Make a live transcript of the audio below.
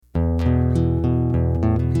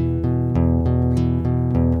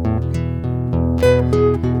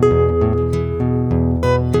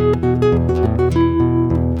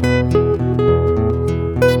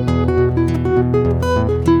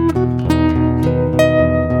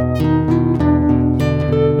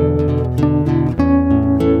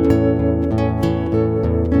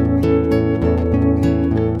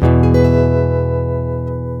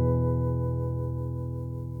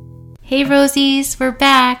Rosies, we're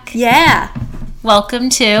back. Yeah. Welcome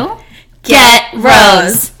to Get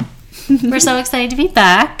Rose. We're so excited to be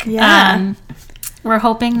back. Yeah. We're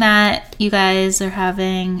hoping that you guys are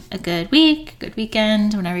having a good week, good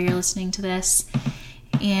weekend, whenever you're listening to this.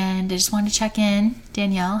 And I just wanted to check in.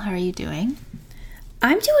 Danielle, how are you doing?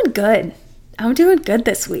 I'm doing good. I'm doing good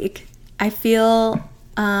this week. I feel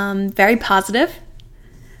very positive.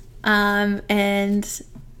 And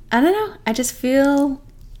I don't know. I just feel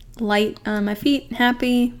light on my feet,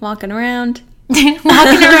 happy, walking around. Walking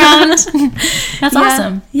around. That's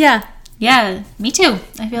awesome. Yeah. Yeah, me too.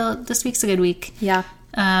 I feel this week's a good week. Yeah.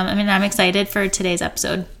 I'm excited for today's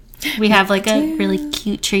episode. We have like a really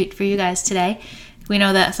cute treat for you guys today. We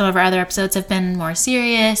know that some of our other episodes have been more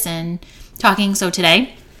serious and talking, so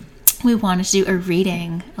today we wanted to do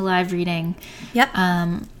a live reading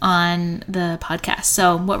on the podcast.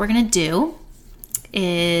 So what we're going to do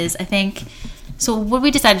is, what we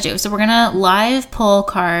decided to do, so we're going to live pull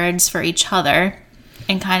cards for each other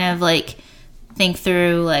and kind of like think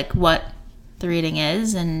through like what the reading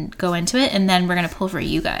is and go into it, and then we're going to pull for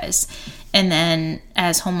you guys. And then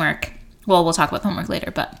as homework, we'll talk about the homework later,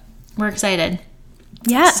 but we're excited.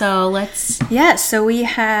 Yeah. So we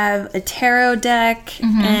have a tarot deck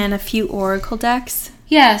and a few oracle decks.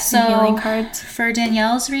 Yeah, so healing cards. For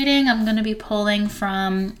Danielle's reading, I'm going to be pulling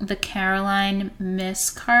from the Caroline Myss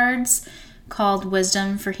cards called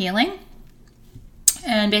Wisdom for Healing.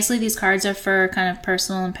 And basically these cards are for kind of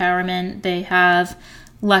personal empowerment. They have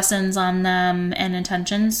lessons on them and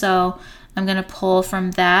intentions. So I'm going to pull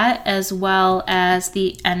from that, as well as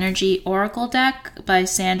the Energy Oracle deck by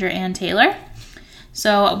Sandra Ann Taylor.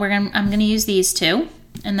 So I'm going to use these two.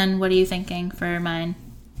 And then what are you thinking for mine?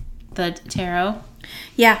 The tarot?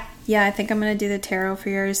 Yeah, I think I'm going to do the tarot for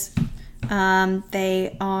yours.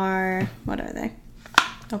 They are, what are they?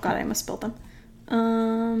 Oh god, I almost spilled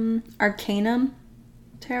them. Arcanum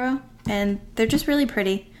tarot. And they're just really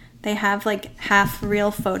pretty. They have like half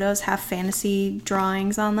real photos, half fantasy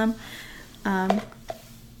drawings on them.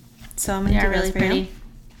 So I'm going to do really pretty.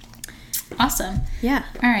 Awesome. Yeah.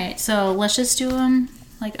 All right, so let's just do them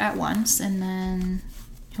like at once, and then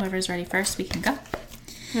whoever's ready first, we can go. You want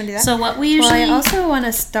to do that? So what we usually... Well, I also want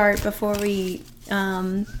to start before we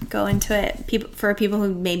go into it. For people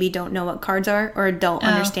who maybe don't know what cards are or don't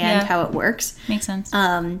understand how it works. Makes sense.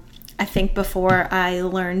 I think before I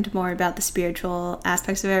learned more about the spiritual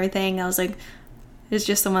aspects of everything, I was like, it's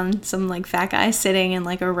just some like fat guy sitting in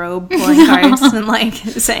like a robe pulling cards and like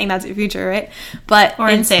saying that's your future, right? Or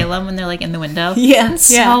in Salem when they're like in the window. Yeah. It's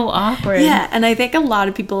so awkward. Yeah, and I think a lot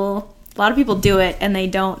of people do it and they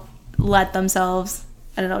don't let themselves,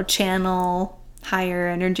 I don't know, channel higher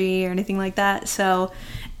energy or anything like that. So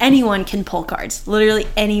anyone can pull cards. Literally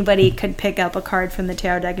anybody could pick up a card from the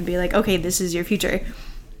tarot deck and be like, okay, this is your future.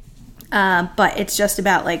 But it's just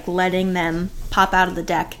about like letting them pop out of the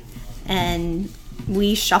deck, and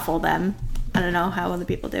we shuffle them. I don't know how other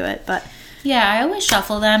people do it, but yeah, I always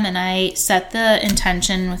shuffle them, and I set the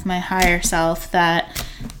intention with my higher self that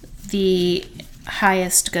the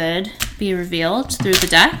highest good be revealed through the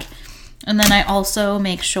deck. And then I also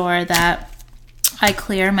make sure that I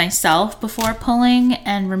clear myself before pulling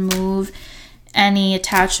and remove any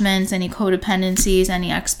attachments, any codependencies,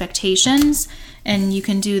 any expectations. And you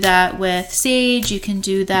can do that with sage. You can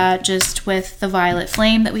do that just with the violet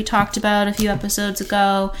flame that we talked about a few episodes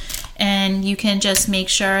ago. And you can just make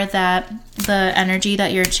sure that the energy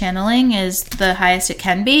that you're channeling is the highest it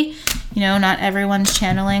can be. You know, not everyone's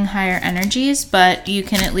channeling higher energies, but you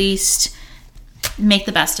can at least make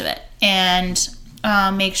the best of it. And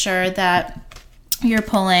make sure that you're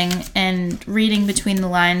pulling and reading between the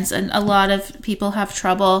lines. And a lot of people have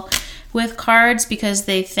trouble with cards because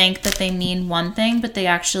they think that they mean one thing, but they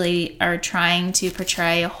actually are trying to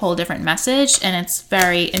portray a whole different message, and it's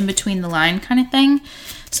very in between the line kind of thing.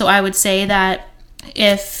 So I would say that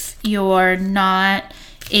if you're not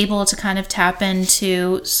able to kind of tap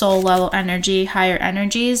into soul level energy, higher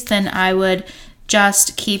energies, then I would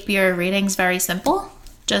just keep your readings very simple.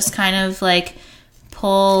 Just kind of like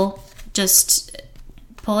pull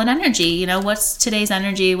an energy, you know, what's today's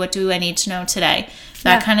energy? What do I need to know today?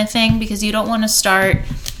 That kind of thing, because you don't want to start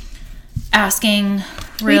asking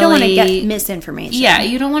really... You don't want to get misinformation. Yeah,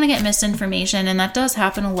 you don't want to get misinformation, and that does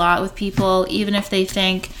happen a lot with people, even if they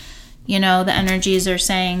think, you know, the energies are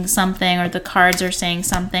saying something or the cards are saying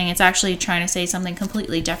something. It's actually trying to say something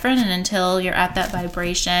completely different, and until you're at that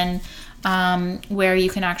vibration where you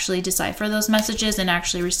can actually decipher those messages and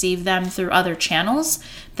actually receive them through other channels,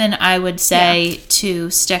 then I would say to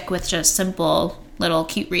stick with just simple little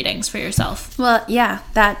cute readings for yourself. Well, yeah,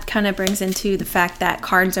 that kind of brings into the fact that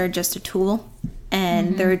cards are just a tool.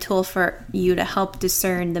 and they're a tool for you to help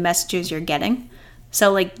discern the messages you're getting.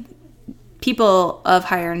 So, like, people of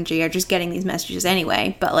higher energy are just getting these messages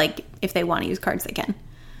anyway, but, like, if they want to use cards, they can.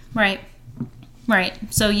 Right.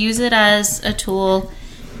 So use it as a tool.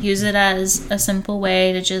 Use it as a simple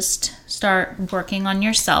way to just start working on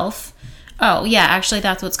yourself. Oh, yeah, actually,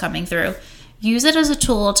 that's what's coming through. Use it as a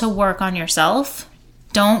tool to work on yourself.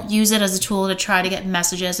 Don't use it as a tool to try to get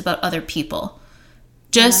messages about other people.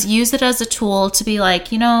 Just use it as a tool to be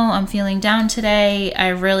like, I'm feeling down today. I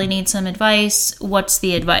really need some advice. What's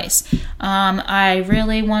the advice? I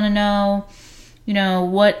really want to know,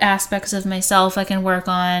 what aspects of myself I can work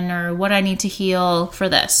on or what I need to heal for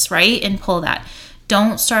this, right? And pull that.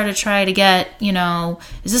 Don't start to try to get,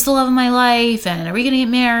 is this the love of my life? And are we going to get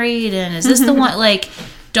married? And is this the one? Like,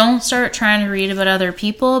 don't start trying to read about other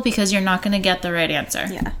people because you're not going to get the right answer.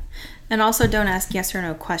 Yeah. And also don't ask yes or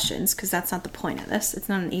no questions because that's not the point of this. It's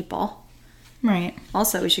not an 8-ball. Right.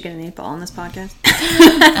 Also, we should get an 8-ball on this podcast.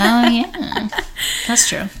 Oh, yeah. That's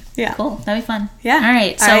true. Yeah. Cool. That'd be fun. Yeah. All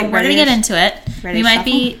right. So we're going to get into it. Ready we to might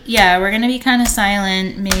be, we're going to be kind of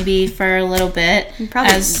silent maybe for a little bit.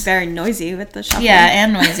 Probably very noisy with the shuffling. Yeah,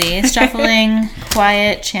 and noisy. Shuffling,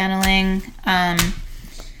 quiet, channeling.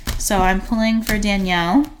 So I'm pulling for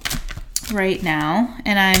Danielle right now,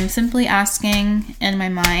 and I'm simply asking in my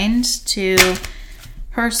mind to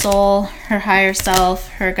her soul, her higher self,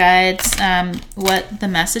 her guides, what the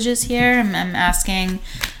message is here. I'm asking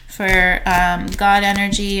for God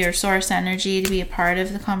energy or source energy to be a part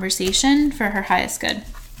of the conversation for her highest good.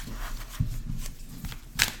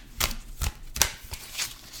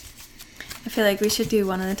 I feel like we should do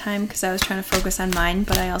one at a time because I was trying to focus on mine,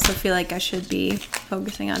 but I also feel like I should be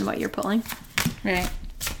focusing on what you're pulling. Right.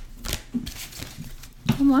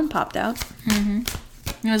 And one popped out.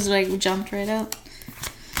 Mm-hmm. It was like jumped right out.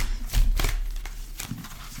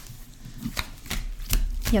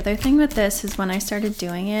 The other thing with this is when I started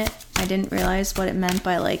doing it, I didn't realize what it meant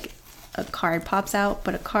by like a card pops out,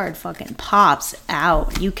 but a card fucking pops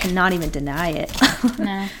out. You cannot even deny it.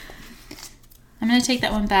 No. I'm going to take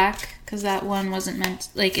that one back because that one wasn't meant,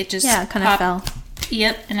 like it just kind of fell.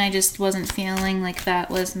 Yep, and I just wasn't feeling like that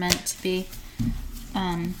was meant to be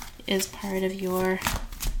is part of your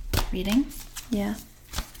reading. Yeah.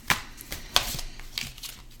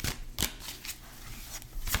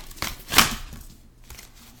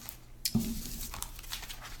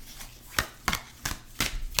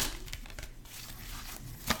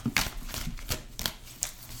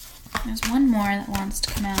 There's one more that wants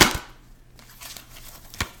to come out.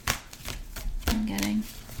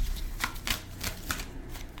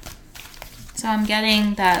 So I'm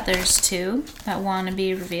getting that there's two that want to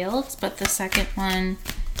be revealed, but the second one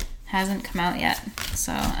hasn't come out yet.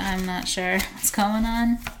 So I'm not sure what's going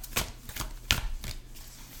on.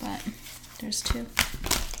 But there's two.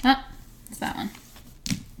 Oh, it's that one.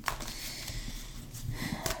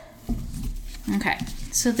 Okay,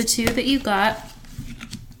 so the two that you got,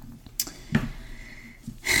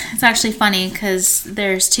 it's actually funny because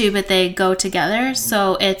there's two, but they go together.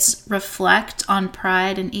 So it's reflect on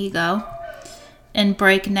pride and ego and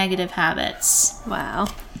break negative habits. Wow.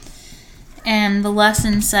 And the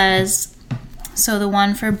lesson says, so the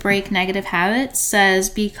one for break negative habits says,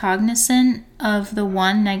 be cognizant of the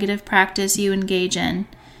one negative practice you engage in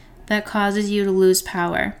that causes you to lose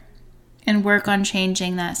power and work on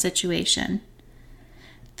changing that situation.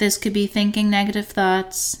 This could be thinking negative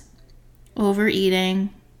thoughts, overeating,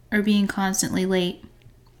 or being constantly late.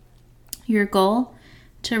 Your goal?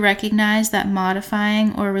 To recognize that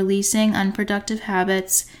modifying or releasing unproductive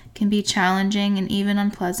habits can be challenging and even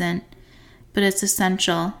unpleasant, but it's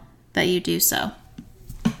essential that you do so.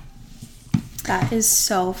 That is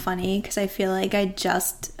so funny because I feel like I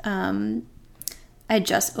just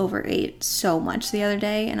overate so much the other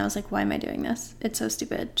day, and I was like, why am I doing this? It's so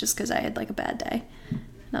stupid, just because I had like a bad day.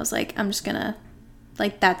 And I was like, I'm just gonna,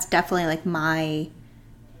 like, that's definitely like my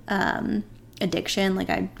addiction.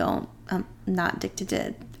 Like, I'm not addicted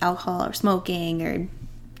to alcohol or smoking or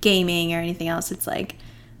gaming or anything else. It's like,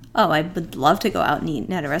 oh, I would love to go out and eat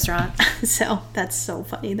at a restaurant. So that's so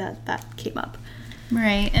funny that came up.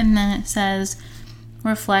 Right, and then it says,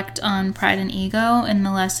 reflect on pride and ego, and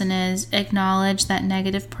the lesson is, acknowledge that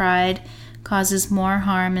negative pride causes more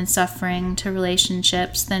harm and suffering to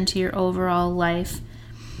relationships than to your overall life.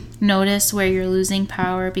 Notice where you're losing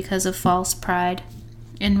power because of false pride,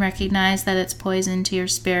 and recognize that it's poison to your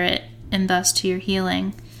spirit and thus to your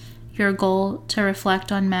healing. Your goal to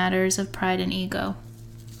reflect on matters of pride and ego.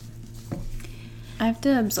 I have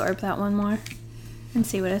to absorb that one more and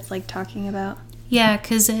see what it's like talking about. Yeah,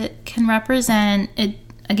 because it can represent, it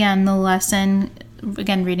again, the lesson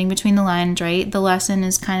again, reading between the lines, right? The lesson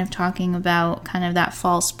is kind of talking about kind of that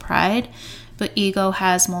false pride, but ego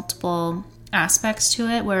has multiple aspects to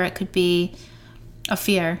it where it could be a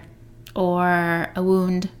fear or a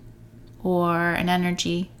wound or an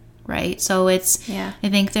energy, right? So it's, Yeah.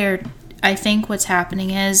 I think what's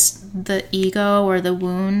happening is the ego or the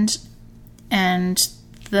wound and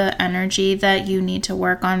the energy that you need to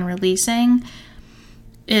work on releasing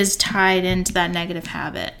is tied into that negative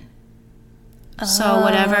habit. So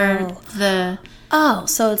whatever the... Oh,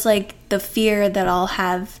 so it's like the fear that I'll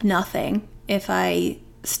have nothing if I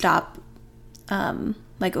stop,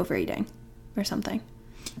 like, overeating or something.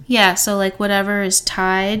 Yeah, so like whatever is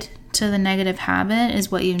tied to the negative habit is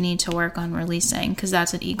what you need to work on releasing, because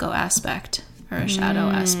that's an ego aspect or a shadow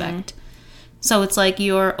aspect. So it's like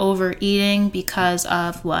you're overeating because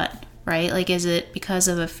of what, right? Like, is it because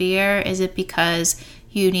of a fear? Is it because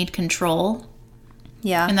you need control?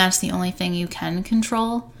 Yeah. And that's the only thing you can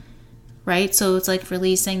control, right? So it's like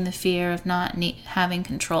releasing the fear of not having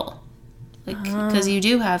control. Like, because you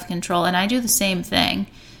do have control, and I do the same thing.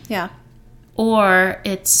 Yeah. Or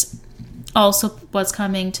it's also what's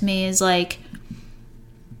coming to me is like,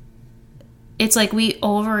 it's like we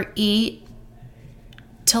overeat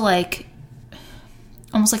to like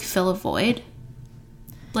almost like fill a void.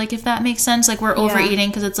 Like, if that makes sense, like we're overeating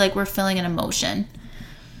because it's like we're filling an emotion.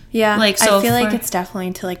 Yeah. Like, so I feel like it's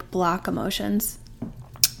definitely to like block emotions.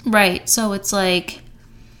 Right. So it's like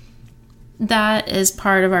that is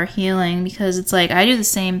part of our healing, because it's like I do the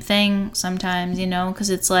same thing sometimes, you know, because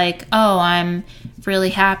it's like, oh, I'm really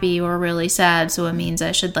happy or really sad, so it means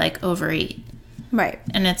I should like overeat. Right.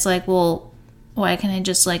 And it's like, well, why can't I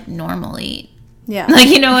just like normally eat? Yeah. Like,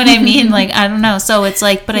 you know what I mean? Like, I don't know. So it's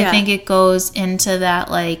like, but I think it goes into that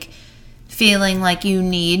like feeling like you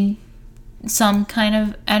need some kind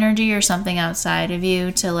of energy or something outside of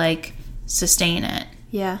you to like sustain it.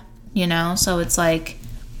 Yeah. You know? So it's like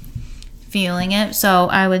feeling it. So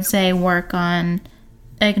I would say work on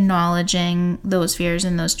acknowledging those fears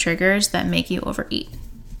and those triggers that make you overeat.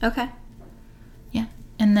 Okay. Yeah.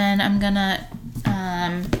 And then I'm gonna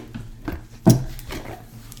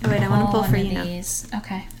wait, I want to pull for you now.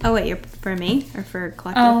 Okay. Oh wait, you're for me or for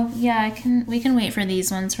collective? Oh yeah, we can wait for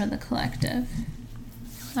these ones for the collective.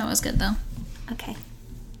 That was good though. Okay.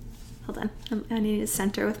 Hold on. I need to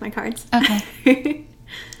center with my cards. Okay.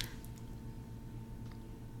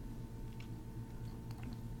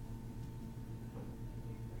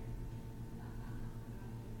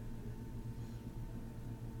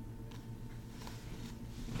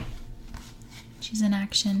 She's in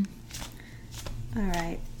action. All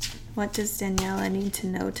right. What does Daniela need to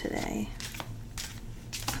know today?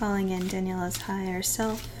 Calling in Daniela's higher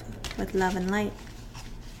self with love and light.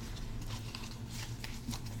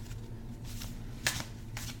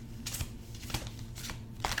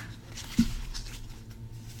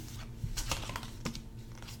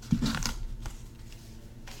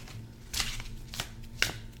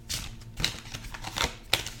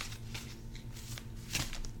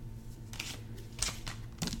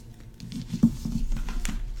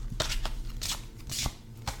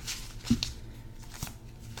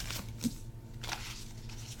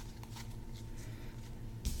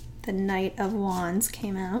 The Knight of Wands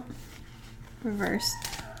came out, reversed.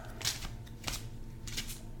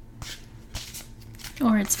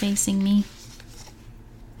 Or it's facing me.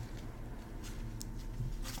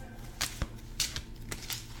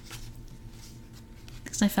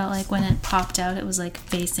 Because I felt like when it popped out, it was like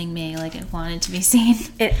facing me, like it wanted to be seen.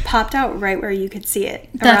 It popped out right where you could see it.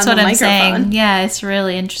 That's around what the I'm microphone. saying. Yeah, it's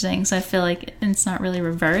really interesting. So I feel like it's not really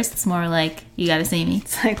reversed. It's more like, you gotta see me.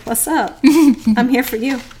 It's like, what's up? I'm here for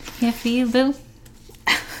you. Here for you, boo.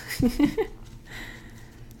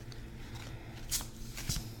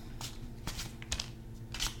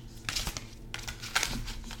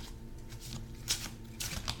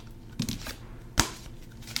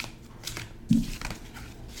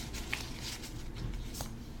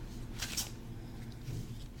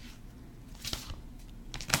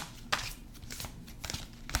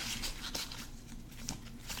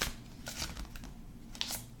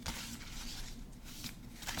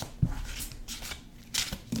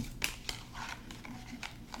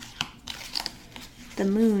 The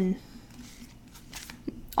moon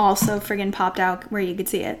also friggin' popped out where you could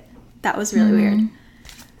see it. That was really weird.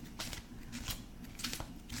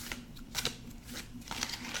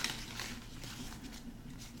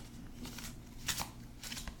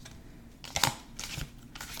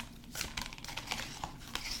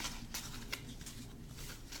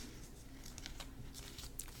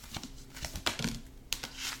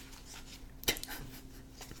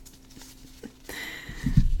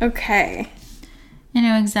 Okay.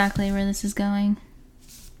 know exactly where this is going.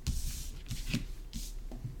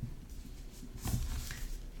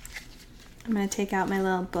 I'm going to take out my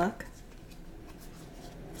little book.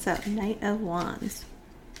 So, Knight of Wands.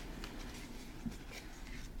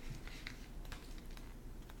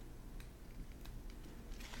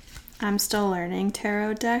 I'm still learning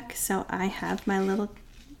tarot deck, so I have my little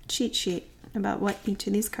cheat sheet about what each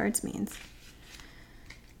of these cards means.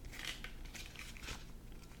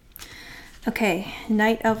 Okay,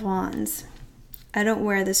 Knight of Wands. I don't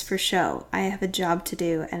wear this for show. I have a job to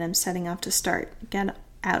do and I'm setting off to start. Get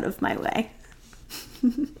out of my way.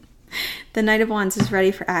 The Knight of Wands is ready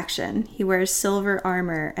for action. He wears silver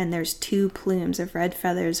armor and there's 2 plumes of red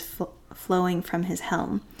feathers flowing from his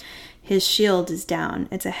helm. His shield is down.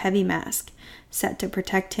 It's a heavy mask, set to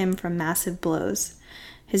protect him from massive blows.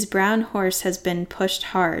 His brown horse has been pushed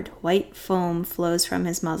hard. White foam flows from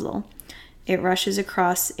his muzzle. It rushes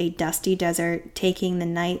across a dusty desert, taking the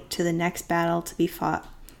knight to the next battle to be fought.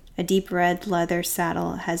 A deep red leather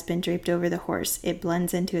saddle has been draped over the horse. It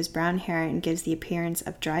blends into his brown hair and gives the appearance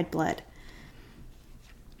of dried blood.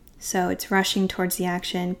 So it's rushing towards the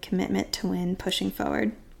action, commitment to win, pushing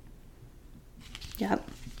forward. Yep.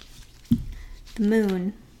 The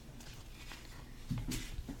moon.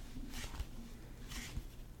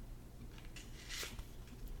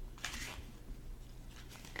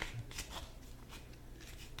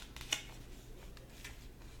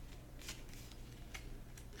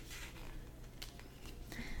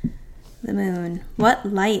 The moon. What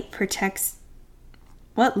light protects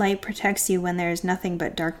you when there is nothing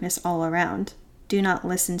but darkness all around? Do not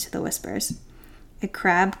listen to the whispers. A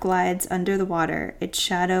crab glides under the water, its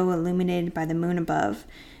shadow illuminated by the moon above.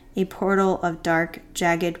 A portal of dark,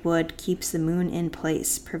 jagged wood keeps the moon in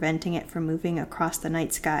place, preventing it from moving across the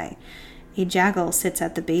night sky. A jackal sits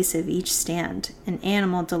at the base of each stand, an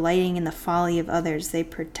animal delighting in the folly of others they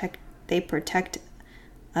protect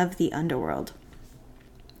of the underworld.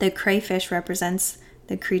 The crayfish represents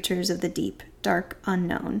the creatures of the deep, dark,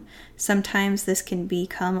 unknown. Sometimes this can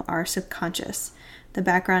become our subconscious. The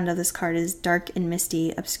background of this card is dark and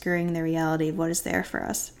misty, obscuring the reality of what is there for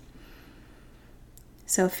us.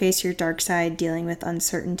 So face your dark side, dealing with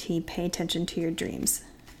uncertainty. Pay attention to your dreams.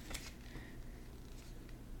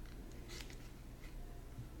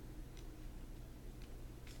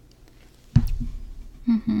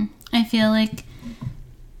 I feel like,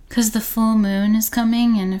 because the full moon is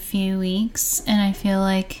coming in a few weeks, and I feel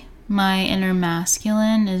like my inner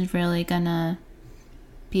masculine is really gonna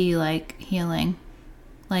be like healing,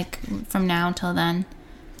 like from now until then.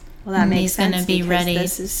 Well, that makes sense. He's gonna be ready.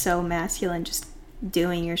 This is so masculine, just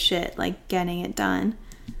doing your shit, like getting it done.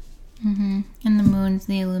 And the moon's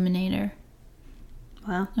the illuminator.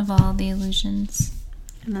 Wow. Of all the illusions.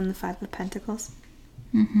 And then the 5 of Pentacles.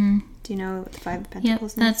 Do you know what the 5 of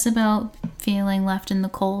Pentacles is? That's about feeling left in the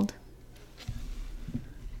cold.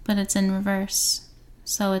 But it's in reverse.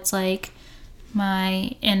 So it's like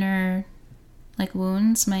my inner, like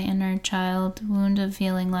wounds, my inner child wound of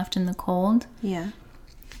feeling left in the cold. Yeah.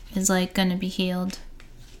 Is like going to be healed.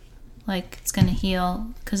 Like it's going to heal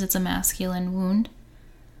because it's a masculine wound.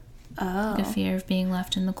 Oh. The fear of being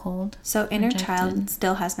left in the cold. So inner rejected. Child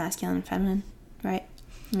still has masculine and feminine, right?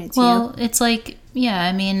 I mean, it's like, yeah,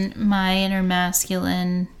 I mean, my inner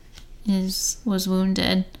masculine was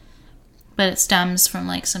wounded, but it stems from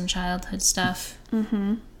like some childhood stuff.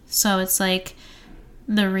 So it's like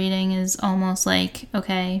the reading is almost like,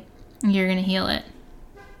 okay, you're gonna heal it,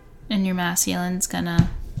 and your masculine's gonna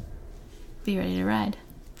be ready to ride,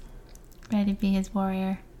 ready to be his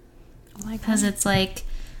warrior. Because it's like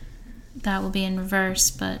that will be in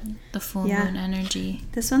reverse, but the full moon energy.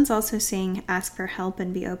 This one's also saying ask for help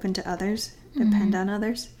and be open to others, depend on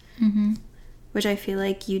others. Which I feel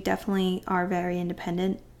like you definitely are very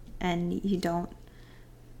independent and you don't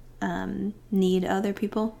need other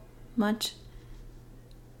people much.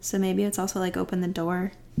 So maybe it's also like open the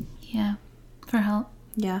door. Yeah, for help.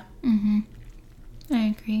 Yeah.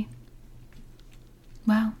 I agree.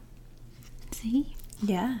 Wow. See?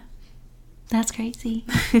 Yeah. That's crazy.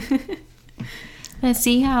 But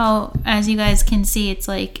see how, as you guys can see, it's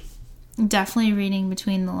like definitely reading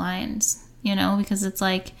between the lines, you know, because it's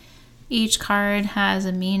like each card has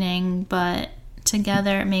a meaning, but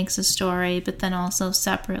together it makes a story, but then also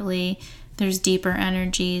separately there's deeper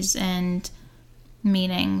energies and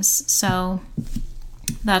meanings. So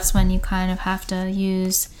that's when you kind of have to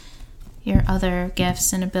use your other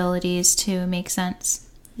gifts and abilities to make sense.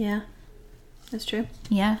 Yeah, that's true.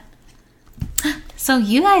 Yeah. So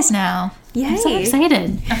you guys know. Yay. I'm so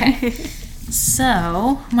excited. Okay.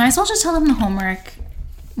 So, might as well just tell them the homework.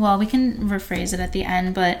 Well, we can rephrase it at the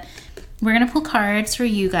end, but we're going to pull cards for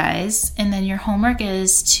you guys, and then your homework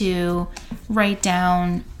is to write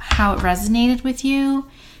down how it resonated with you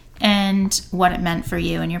and what it meant for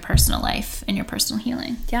you in your personal life and your personal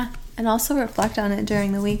healing. Yeah, and also reflect on it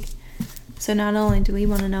during the week. So not only do we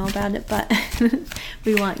want to know about it, but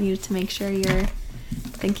we want you to make sure you're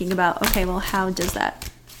thinking about, okay, well, how does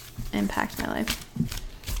that impact my life?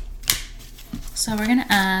 So we're going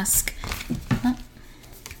to ask...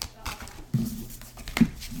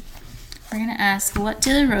 We're going to ask, what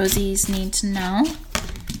do the Rosies need to know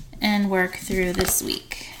and work through this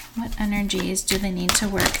week? What energies do they need to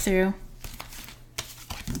work through?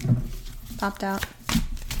 Popped out.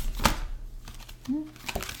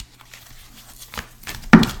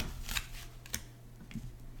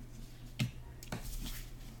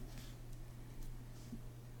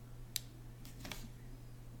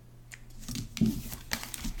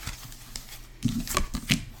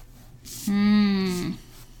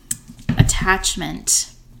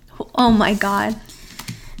 Attachment. Oh my God.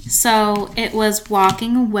 So it was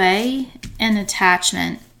walking away and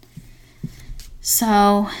attachment.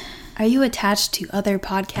 So are you attached to other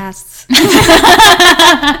podcasts?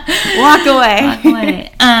 Walk away. Walk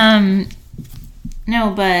away.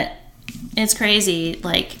 No, but it's crazy.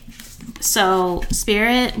 Like, so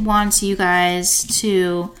Spirit wants you guys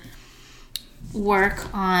to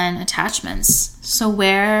work on attachments. So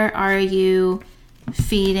where are you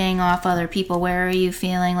feeding off other people? Where are you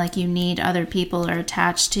feeling like you need other people or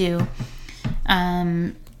attached to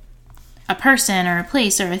a person or a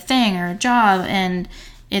place or a thing or a job, and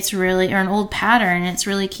it's really, or an old pattern, it's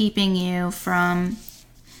really keeping you from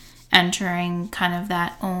entering kind of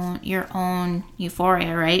that your own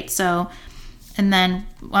euphoria, right? So, and then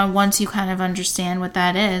once you kind of understand what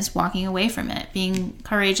that is, walking away from it, being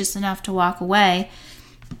courageous enough to walk away.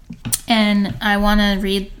 And I want to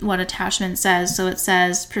read what attachment says. So it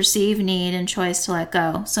says, perceive, need, and choice to let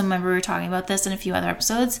go. So remember we were talking about this in a few other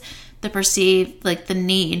episodes, the perceive, like the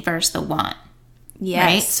need versus the want. Yes.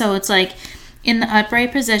 Right? So it's like, in the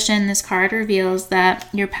upright position, this card reveals that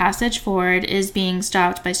your passage forward is being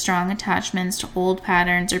stopped by strong attachments to old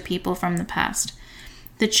patterns or people from the past.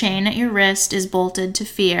 The chain at your wrist is bolted to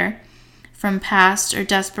fear from past or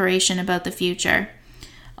desperation about the future.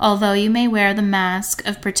 Although you may wear the mask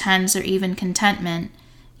of pretense or even contentment,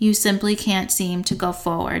 you simply can't seem to go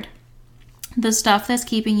forward. The stuff that's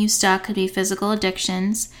keeping you stuck could be physical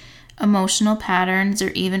addictions, emotional patterns, or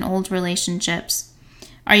even old relationships.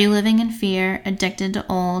 Are you living in fear, addicted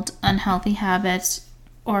to old, unhealthy habits,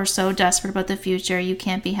 or so desperate about the future you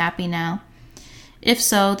can't be happy now? If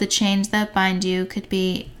so, the chains that bind you could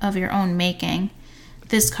be of your own making.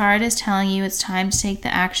 This card is telling you it's time to take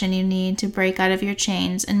the action you need to break out of your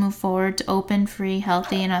chains and move forward to open, free,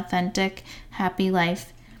 healthy, and authentic, happy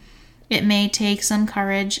life. It may take some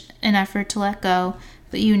courage and effort to let go,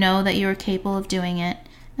 but you know that you are capable of doing it.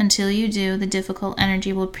 Until you do, the difficult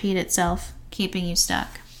energy will repeat itself, keeping you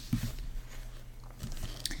stuck.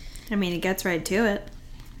 I mean, it gets right to it.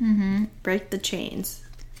 Mm-hmm. Break the chains.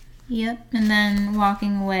 Yep, and then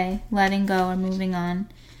walking away, letting go, or moving on.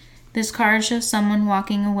 This card shows someone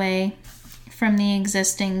walking away from the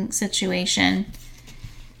existing situation.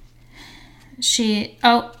 Sorry.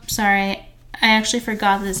 I actually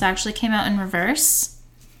forgot that this actually came out in reverse.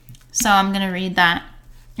 So I'm going to read that.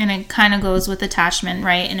 And it kind of goes with attachment,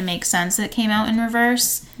 right? And it makes sense that it came out in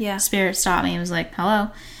reverse. Yeah. Spirit stopped me and was like,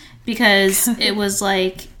 hello. Because it was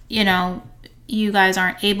like, you guys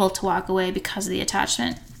aren't able to walk away because of the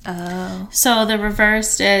attachment. Oh. So the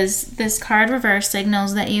reverse is, this card reverse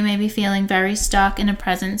signals that you may be feeling very stuck in a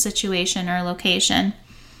present situation or location.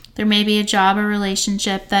 There may be a job or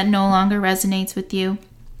relationship that no longer resonates with you.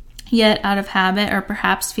 Yet out of habit or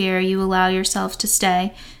perhaps fear, you allow yourself to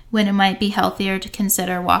stay when it might be healthier to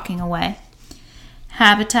consider walking away.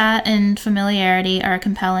 Habitat and familiarity are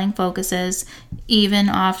compelling focuses. Even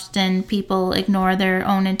often people ignore their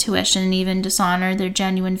own intuition and even dishonor their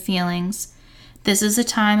genuine feelings. This is a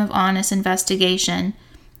time of honest investigation.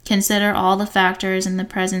 Consider all the factors in the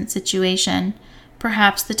present situation.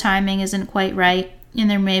 Perhaps the timing isn't quite right, and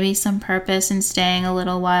there may be some purpose in staying a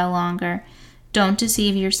little while longer. Don't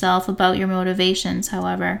deceive yourself about your motivations,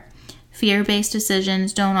 however. Fear-based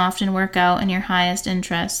decisions don't often work out in your highest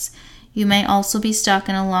interests. You may also be stuck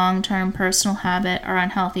in a long-term personal habit or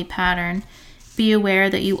unhealthy pattern. Be aware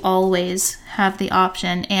that you always have the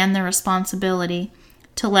option and the responsibility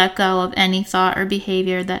to let go of any thought or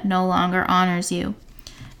behavior that no longer honors you.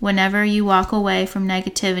 Whenever you walk away from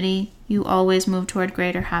negativity, you always move toward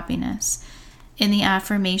greater happiness. In the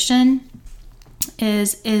affirmation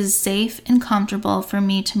is safe and comfortable for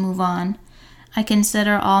me to move on. I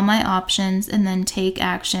consider all my options and then take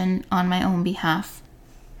action on my own behalf.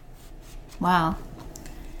 Wow.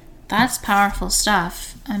 That's powerful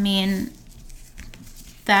stuff. I mean,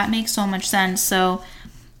 that makes so much sense. So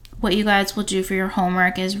what you guys will do for your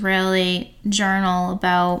homework is really journal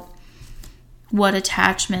about what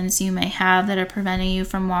attachments you may have that are preventing you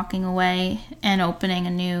from walking away and opening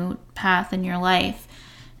a new path in your life.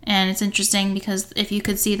 And it's interesting because if you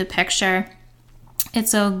could see the picture,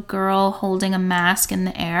 it's a girl holding a mask in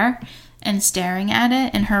the air and staring at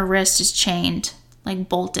it, and her wrist is chained, like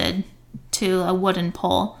bolted to a wooden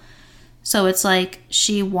pole. So it's like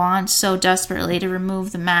she wants so desperately to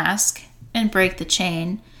remove the mask and break the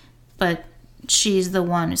chain, but she's the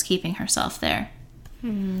one who's keeping herself there.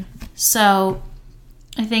 Mm-hmm. So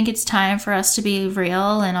I think it's time for us to be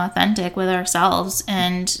real and authentic with ourselves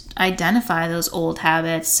and identify those old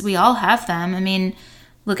habits. We all have them. I mean,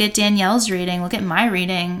 look at Danielle's reading. Look at my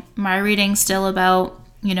reading. My reading's still about,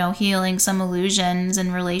 healing some illusions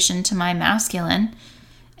in relation to my masculine.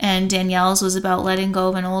 And Danielle's was about letting go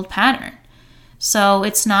of an old pattern. So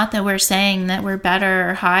it's not that we're saying that we're better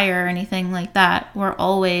or higher or anything like that. We're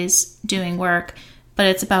always doing work, but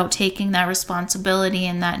it's about taking that responsibility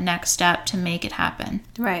and that next step to make it happen.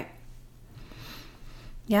 Right.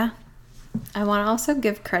 Yeah. I want to also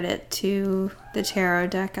give credit to the tarot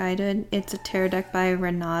deck I did. It's a tarot deck by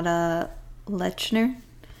Renata Lechner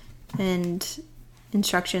and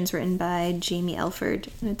instructions written by Jamie Elford.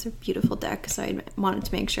 And it's a beautiful deck, so I wanted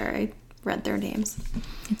to make sure I read their names.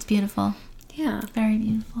 It's beautiful. Yeah. Very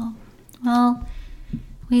beautiful. Well,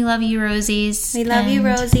 we love you, Rosies. We love you,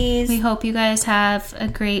 Rosies. We hope you guys have a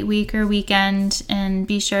great week or weekend, and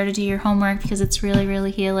be sure to do your homework because it's really,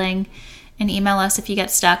 really healing. And email us if you get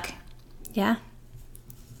stuck. Yeah.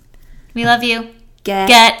 We love you.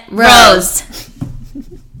 Get Rose.